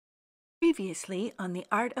Previously on the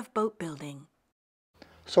Art of Boat Building.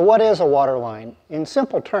 So what is a waterline? In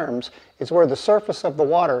simple terms, it's where the surface of the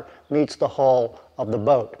water meets the hull of the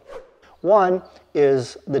boat. One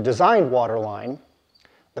is the designed waterline,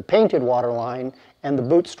 the painted waterline, and the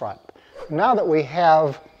bootstrap. Now that we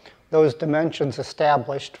have those dimensions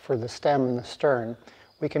established for the stem and the stern,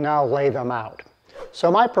 we can now lay them out. So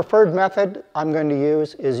my preferred method I'm going to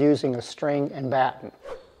use is using a string and batten.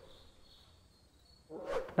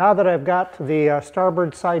 Now that I've got the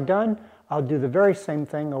starboard side done, I'll do the very same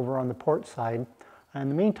thing over on the port side. In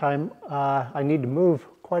the meantime, I need to move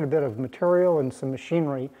quite a bit of material and some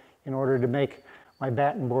machinery in order to make my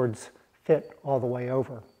batten boards fit all the way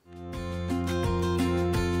over.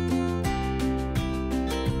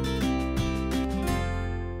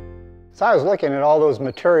 So I was looking at all those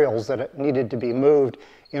materials that needed to be moved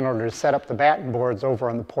in order to set up the batten boards over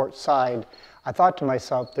on the port side. I thought to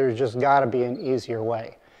myself, there's just got to be an easier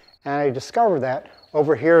way. And I discovered that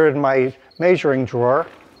over here in my measuring drawer,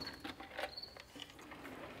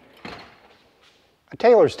 a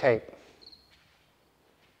tailor's tape.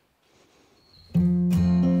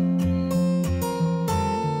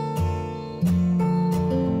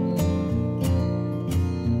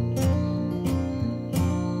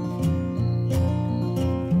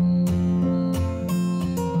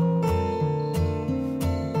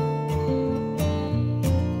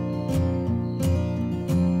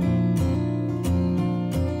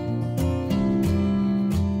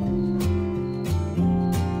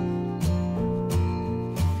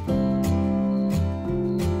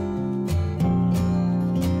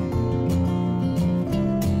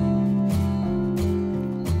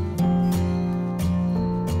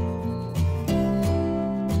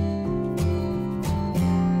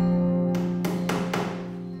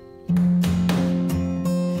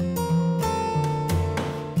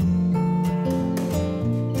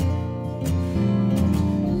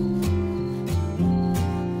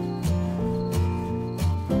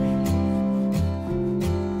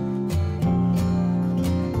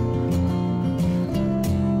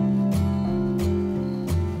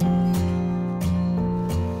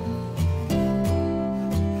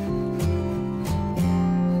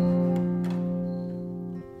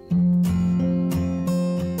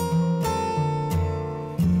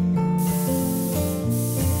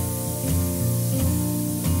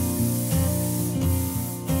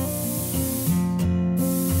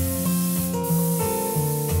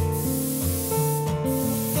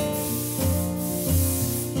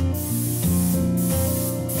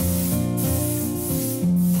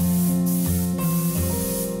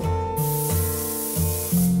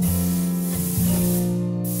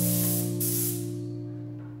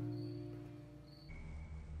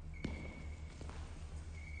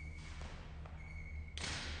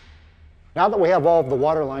 Now that we have all of the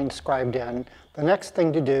water lines scribed in, the next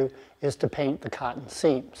thing to do is to paint the cotton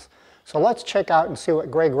seams. So let's check out and see what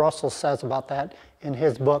Greg Russell says about that in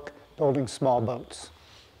his book, Building Small Boats.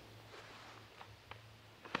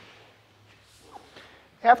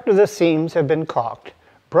 After the seams have been caulked,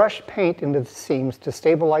 brush paint into the seams to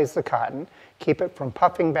stabilize the cotton, keep it from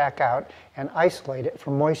puffing back out, and isolate it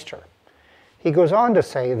from moisture. He goes on to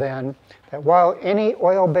say then that while any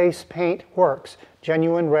oil-based paint works,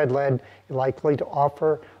 genuine red lead is likely to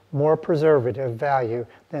offer more preservative value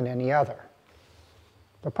than any other.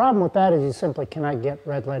 The problem with that is you simply cannot get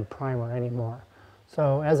red lead primer anymore.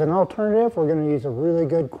 So as an alternative, we're going to use a really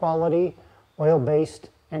good quality oil-based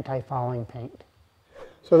anti-fouling paint.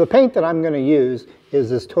 So the paint that I'm going to use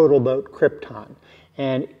is this Total Boat Krypton.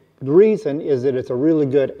 And the reason is that it's a really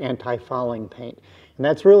good anti-fouling paint. And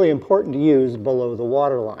that's really important to use below the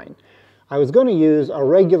waterline. I was going to use a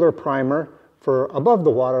regular primer for above the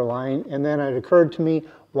waterline, and then it occurred to me,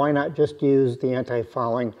 why not just use the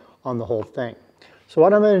anti-fouling on the whole thing? So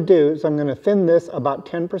what I'm going to do is I'm going to thin this about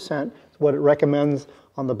 10%, what it recommends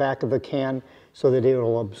on the back of the can, so that it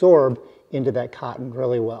will absorb into that cotton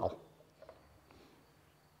really well.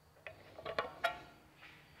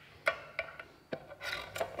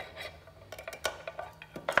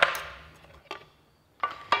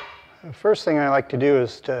 The first thing I like to do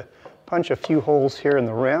is to punch a few holes here in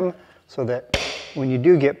the rim so that when you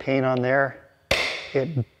do get paint on there,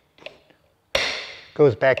 it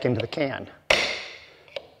goes back into the can.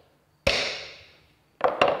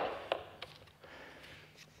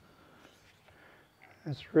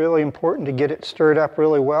 It's really important to get it stirred up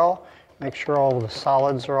really well. Make sure all of the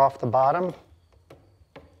solids are off the bottom.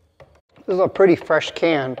 This is a pretty fresh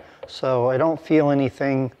can, so I don't feel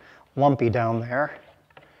anything lumpy down there.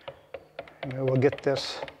 And we'll get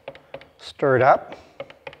this stirred up.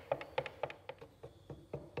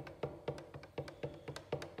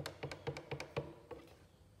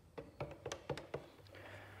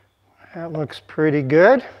 That looks pretty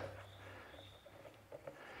good.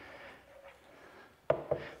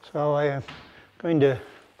 So I am going to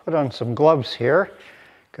put on some gloves here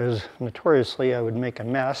because notoriously I would make a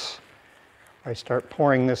mess if I start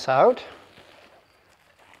pouring this out.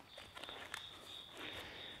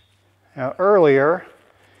 Now earlier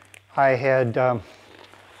I had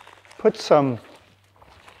put some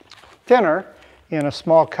thinner in a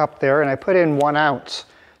small cup there, and I put in 1 ounce.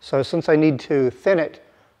 So since I need to thin it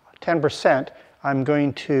 10%, I'm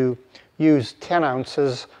going to use 10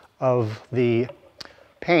 ounces of the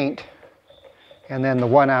paint and then the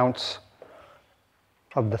 1 ounce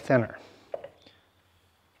of the thinner.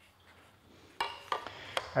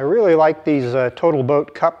 I really like these Total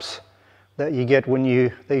Boat cups that you get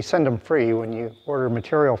when they send them free when you order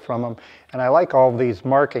material from them, and I like all these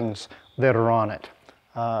markings that are on it.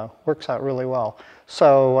 Works out really well.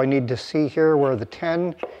 So I need to see here where the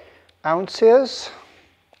 10 ounce is.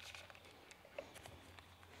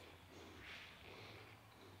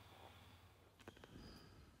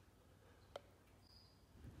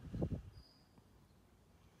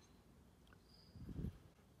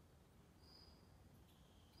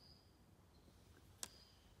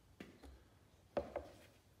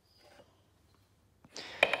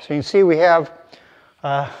 So you can see we have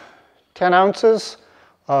 10 ounces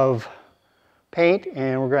of paint,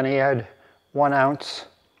 and we're going to add 1 ounce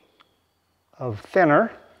of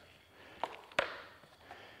thinner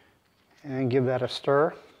and give that a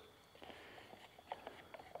stir.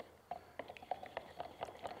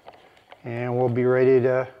 And we'll be ready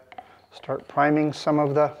to start priming some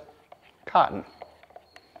of the cotton.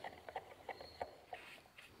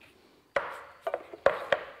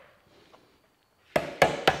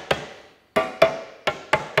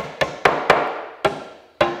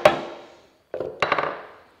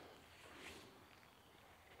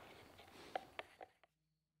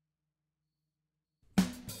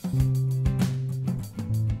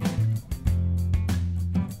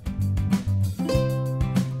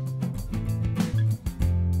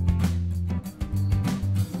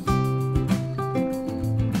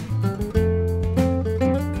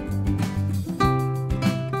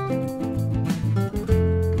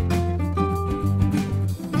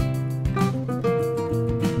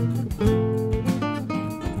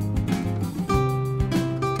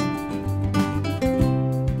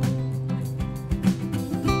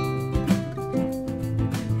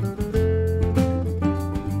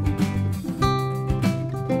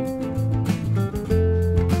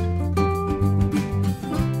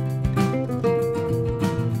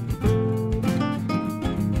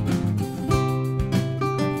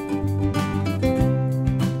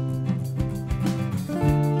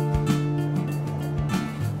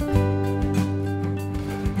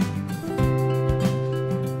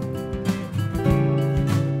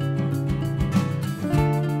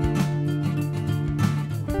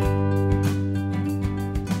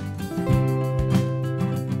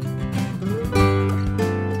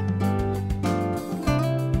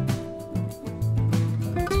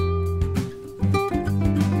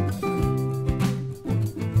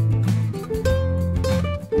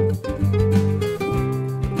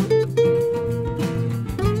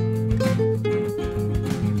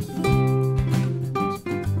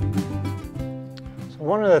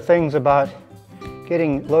 One of the things about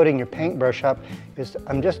loading your paintbrush up is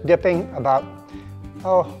I'm just dipping about,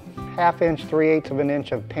 ½ inch, 3/8 of an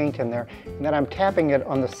inch of paint in there, and then I'm tapping it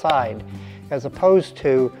on the side, as opposed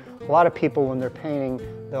to a lot of people when they're painting,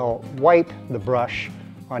 they'll wipe the brush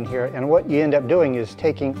on here, and what you end up doing is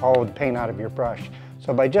taking all of the paint out of your brush.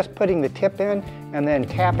 So by just putting the tip in and then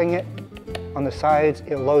tapping it on the sides,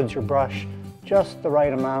 it loads your brush just the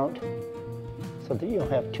right amount so that you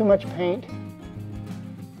don't have too much paint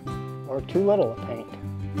or too little of paint.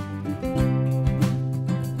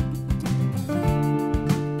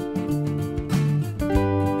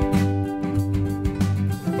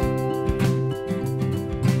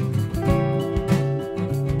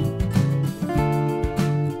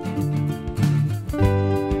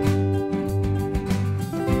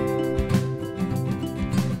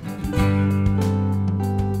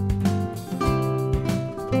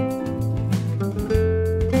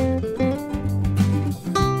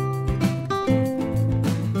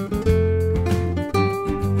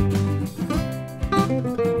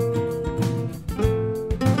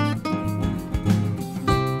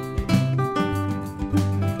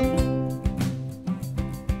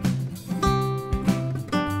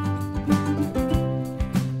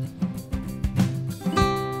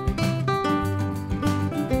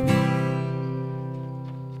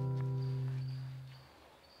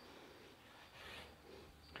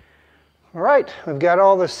 All right, we've got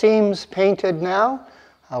all the seams painted now.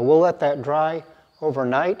 We'll let that dry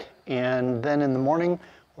overnight, and then in the morning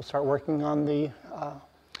we'll start working on the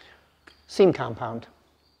seam compound.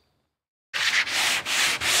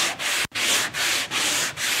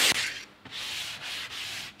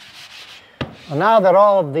 Well, now that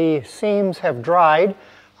all of the seams have dried,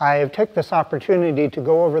 I have taken this opportunity to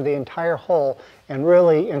go over the entire hull and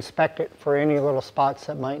really inspect it for any little spots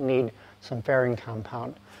that might need some fairing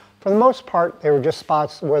compound. For the most part, they were just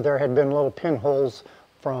spots where there had been little pinholes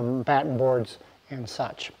from batten boards and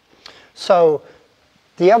such. So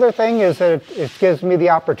the other thing is that it gives me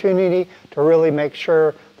the opportunity to really make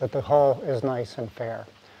sure that the hull is nice and fair.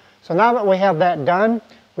 So now that we have that done,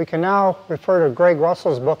 we can now refer to Greg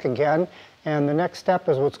Russell's book again, and the next step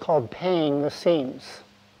is what's called paying the seams.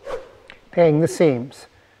 Paying the seams.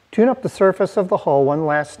 Tune up the surface of the hull one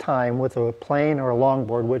last time with a plane or a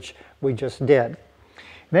longboard, which we just did.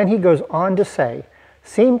 Then he goes on to say,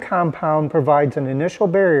 seam compound provides an initial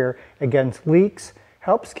barrier against leaks,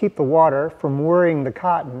 helps keep the water from worrying the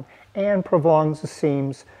cotton, and prolongs the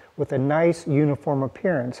seams with a nice uniform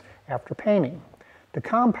appearance after painting. The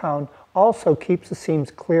compound also keeps the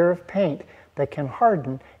seams clear of paint that can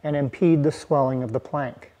harden and impede the swelling of the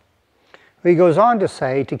plank. He goes on to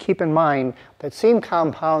say to keep in mind that seam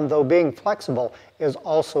compound, though being flexible, is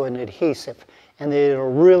also an adhesive, and that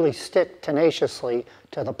it'll really stick tenaciously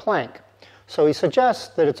to the plank. So he suggests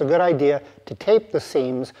that it's a good idea to tape the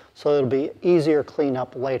seams so it'll be easier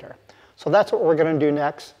cleanup later. So that's what we're going to do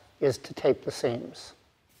next, is to tape the seams.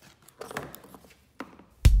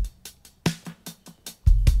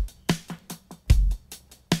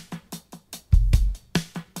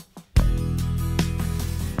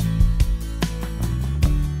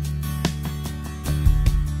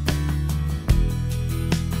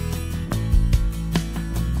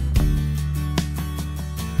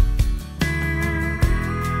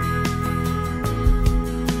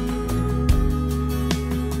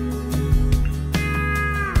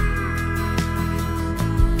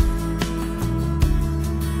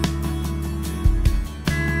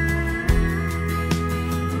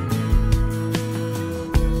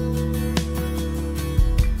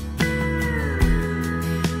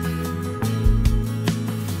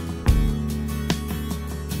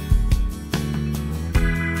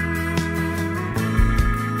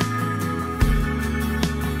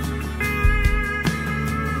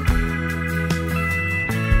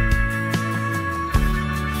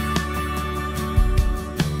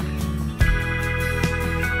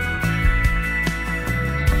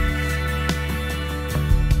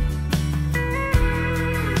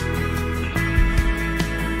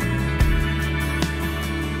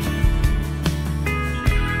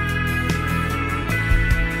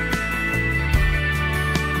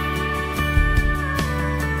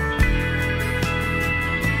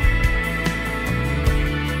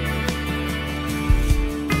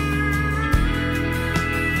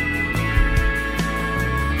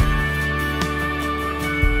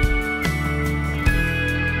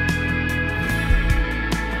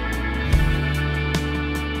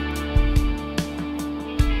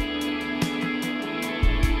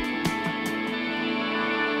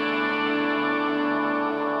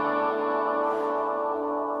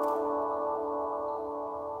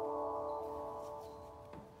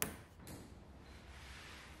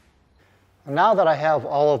 Now that I have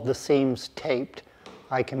all of the seams taped,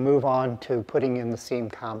 I can move on to putting in the seam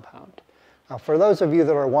compound. Now, for those of you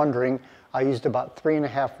that are wondering, I used about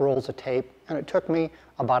 3.5 rolls of tape, and it took me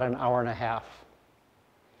about an hour and a half.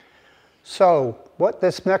 So what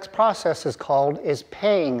this next process is called is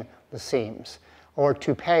paying the seams, or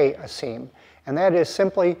to pay a seam. And that is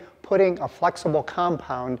simply putting a flexible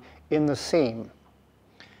compound in the seam.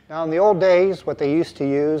 Now, in the old days, what they used to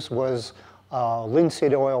use was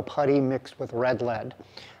linseed oil putty mixed with red lead.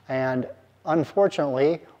 And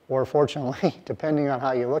unfortunately, or fortunately, depending on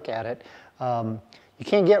how you look at it, you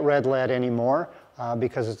can't get red lead anymore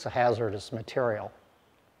because it's a hazardous material.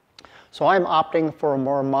 So I'm opting for a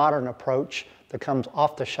more modern approach that comes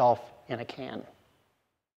off the shelf in a can.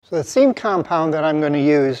 So the seam compound that I'm going to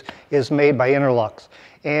use is made by Interlux,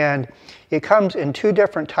 and it comes in 2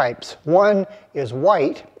 different types. One is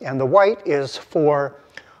white, and the white is for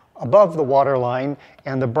above the water line,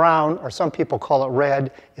 and the brown, or some people call it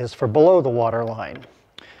red, is for below the water line.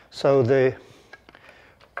 So the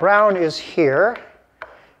brown is here,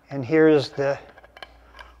 and here's the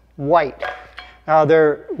white. Now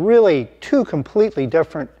they're really 2 completely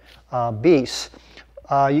different beasts.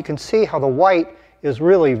 You can see how the white is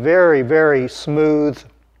really very, very smooth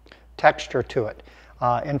texture to it.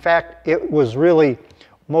 In fact, it was really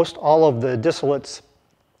most all of the distillates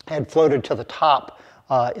had floated to the top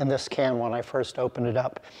in this can when I first opened it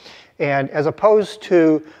up. And as opposed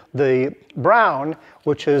to the brown,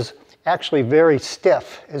 which is actually very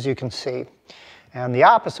stiff, as you can see. And the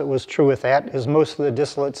opposite was true with that, is most of the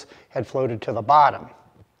distillates had floated to the bottom.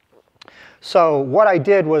 So what I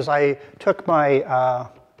did was I took my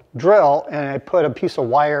drill and I put a piece of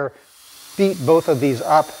wire, beat both of these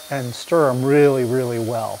up and stir them really, really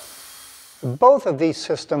well. Both of these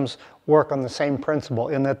systems work on the same principle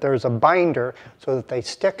in that there's a binder so that they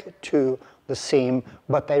stick to the seam,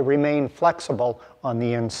 but they remain flexible on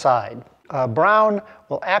the inside. Brown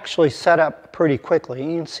will actually set up pretty quickly.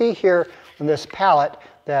 You can see here on this pallet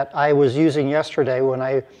that I was using yesterday when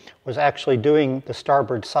I was actually doing the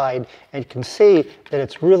starboard side, and you can see that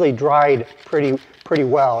it's really dried pretty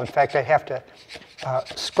well. In fact, I have to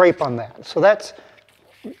scrape on that. So that's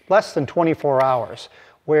less than 24 hours,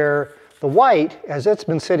 where the white, as it's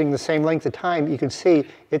been sitting the same length of time, you can see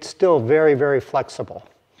it's still very, very flexible.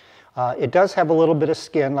 It does have a little bit of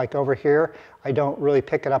skin, like over here. I don't really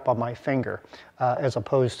pick it up on my finger, as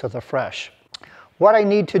opposed to the fresh. What I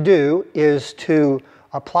need to do is to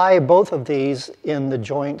apply both of these in the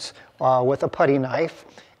joints with a putty knife,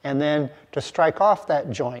 and then to strike off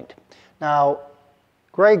that joint. Now,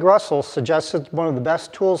 Greg Russell suggested one of the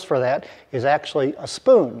best tools for that is actually a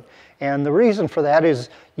spoon. And the reason for that is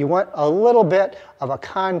you want a little bit of a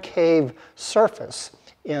concave surface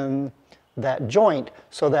in that joint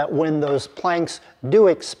so that when those planks do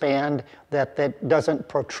expand, that doesn't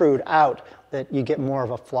protrude out, that you get more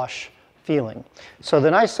of a flush feeling. So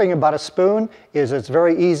the nice thing about a spoon is it's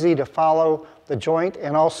very easy to follow the joint,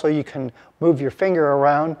 and also you can move your finger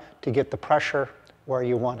around to get the pressure where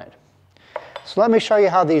you want it. So let me show you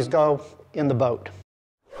how these go in the boat.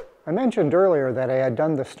 I mentioned earlier that I had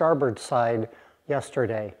done the starboard side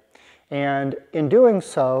yesterday, and in doing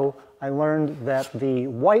so I learned that the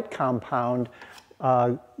white compound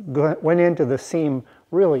went into the seam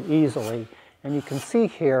really easily, and you can see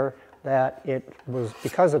here that it was,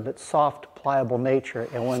 because of its soft, pliable nature,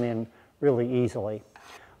 it went in really easily.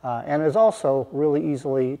 And is also really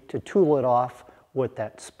easily to tool it off with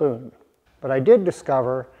that spoon. But I did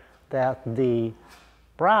discover that the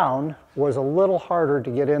brown was a little harder to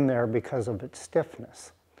get in there because of its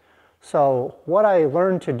stiffness. So what I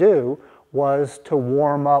learned to do was to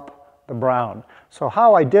warm up the brown. So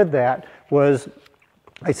how I did that was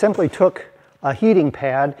I simply took a heating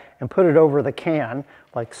pad and put it over the can,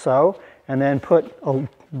 like so, and then put a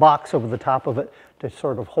box over the top of it to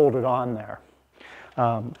sort of hold it on there.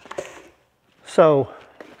 So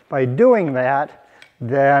by doing that,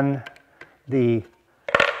 then the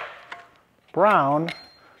brown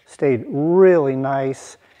stayed really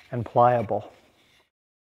nice and pliable.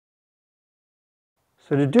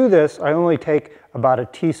 So to do this, I only take about a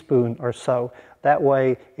teaspoon or so. That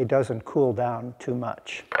way it doesn't cool down too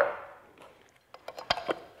much.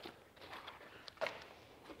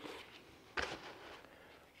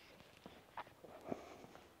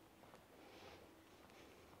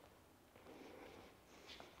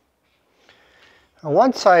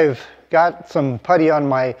 Once I've got some putty on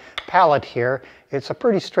my palette here, it's a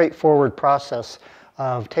pretty straightforward process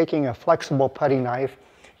of taking a flexible putty knife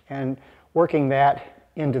and working that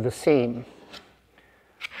into the seam.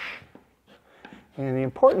 And the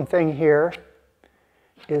important thing here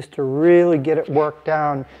is to really get it worked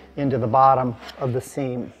down into the bottom of the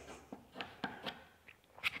seam.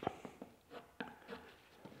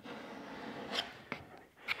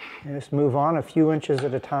 And just move on a few inches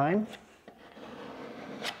at a time.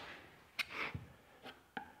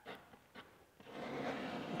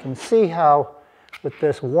 You can see how, with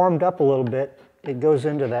this warmed up a little bit, it goes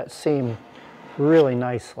into that seam really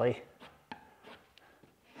nicely.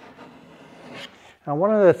 Now,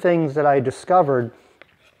 one of the things that I discovered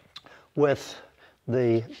with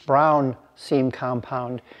the brown seam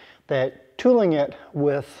compound, that tooling it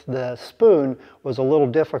with the spoon was a little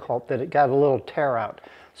difficult, that it got a little tear out.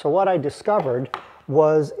 So what I discovered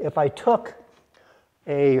was if I took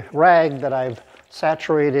a rag that I've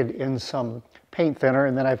saturated in some paint thinner,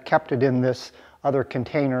 and then I've kept it in this other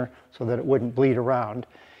container so that it wouldn't bleed around.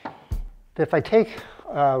 If I take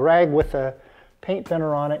a rag with a paint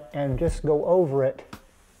thinner on it and just go over it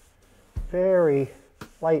very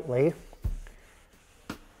lightly,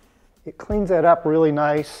 it cleans that up really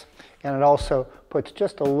nice, and it also puts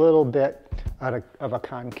just a little bit of a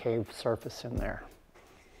concave surface in there.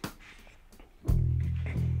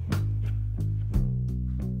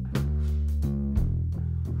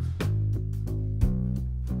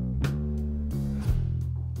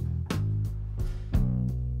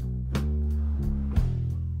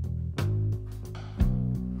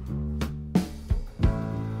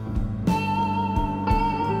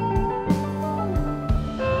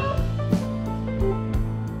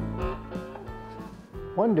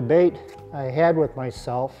 One debate I had with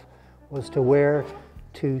myself was to where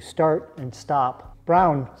to start and stop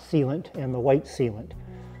brown sealant and the white sealant.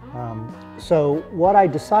 So what I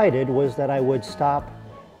decided was that I would stop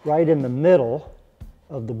right in the middle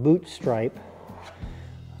of the boot stripe.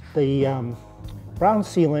 The brown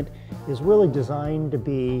sealant is really designed to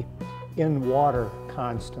be in water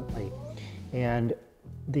constantly, and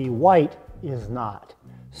the white is not.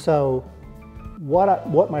 So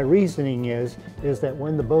what my reasoning is that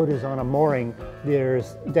when the boat is on a mooring,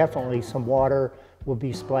 there's definitely some water will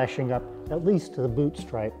be splashing up at least to the boot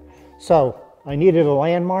stripe. So I needed a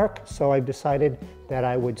landmark, so I decided that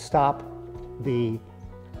I would stop the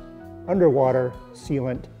underwater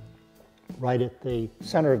sealant right at the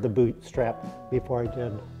center of the boot strap before I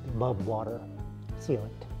did the above water sealant.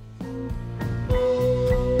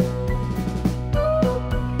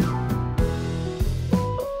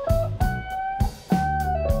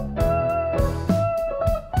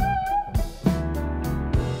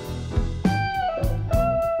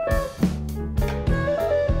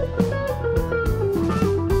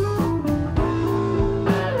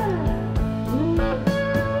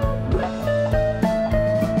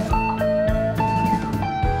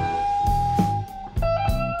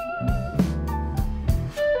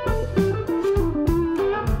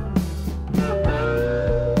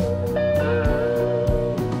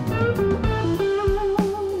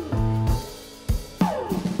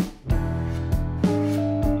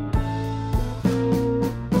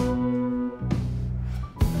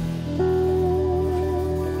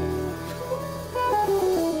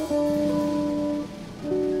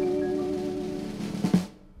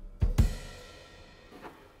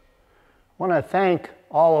 I want to thank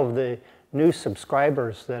all of the new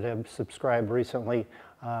subscribers that have subscribed recently.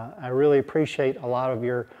 I really appreciate a lot of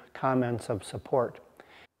your comments of support.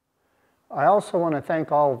 I also want to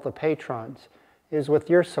thank all of the patrons. It is with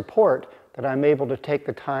your support that I'm able to take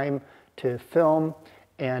the time to film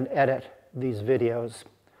and edit these videos.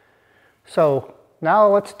 So now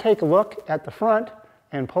let's take a look at the front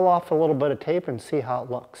and pull off a little bit of tape and see how it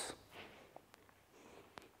looks.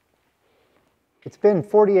 It's been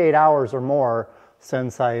 48 hours or more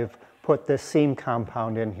since I've put this seam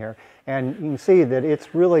compound in here, and you can see that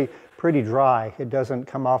it's really pretty dry. It doesn't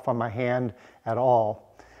come off on my hand at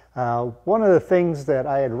all. One of the things that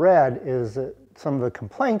I had read is that some of the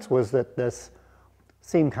complaints was that this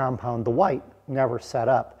seam compound, the white, never set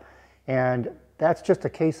up, and that's just a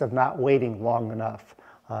case of not waiting long enough.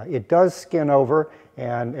 It does skin over,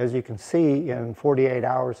 and as you can see, in 48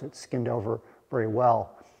 hours it's skinned over very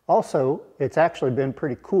well. Also, it's actually been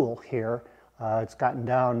pretty cool here. It's gotten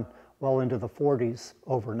down well into the 40s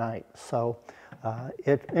overnight. So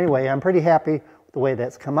anyway, I'm pretty happy with the way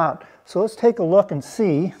that's come out. So let's take a look and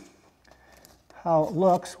see how it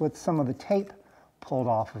looks with some of the tape pulled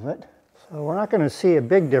off of it. So we're not going to see a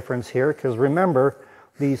big difference here because remember,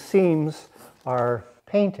 these seams are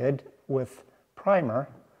painted with primer.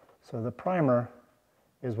 So the primer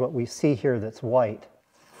is what we see here that's white.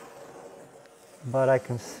 But I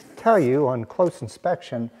can tell you on close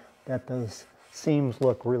inspection that those seams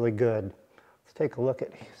look really good. Let's take a look at,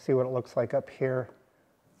 see what it looks like up here.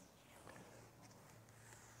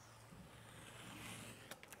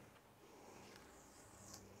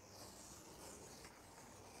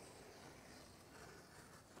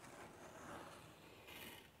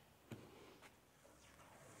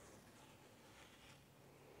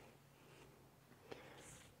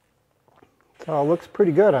 So it looks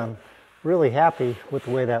pretty good. I'm really happy with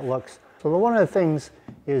the way that looks. So one of the things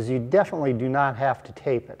is you definitely do not have to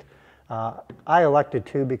tape it. I elected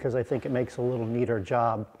to because I think it makes a little neater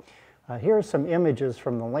job. Here are some images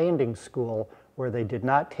from the landing school where they did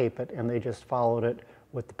not tape it and they just followed it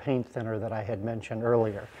with the paint thinner that I had mentioned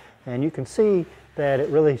earlier. And you can see that it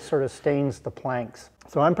really sort of stains the planks.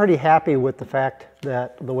 So I'm pretty happy with the fact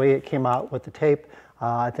that the way it came out with the tape.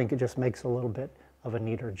 I think it just makes a little bit of a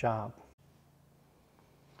neater job.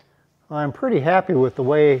 I'm pretty happy with the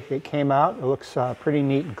way it came out. It looks pretty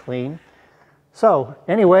neat and clean. So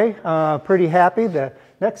anyway, pretty happy. The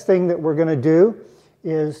next thing that we're going to do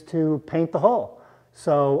is to paint the hull.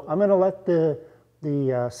 So I'm going to let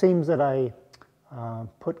the seams that I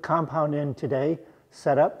put compound in today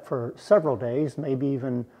set up for several days, maybe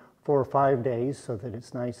even 4 or 5 days, so that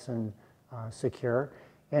it's nice and secure.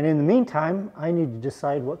 And in the meantime, I need to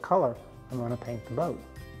decide what color I'm going to paint the boat.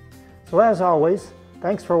 So as always,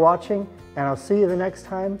 thanks for watching, and I'll see you the next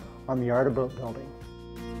time on The Art of Boat Building.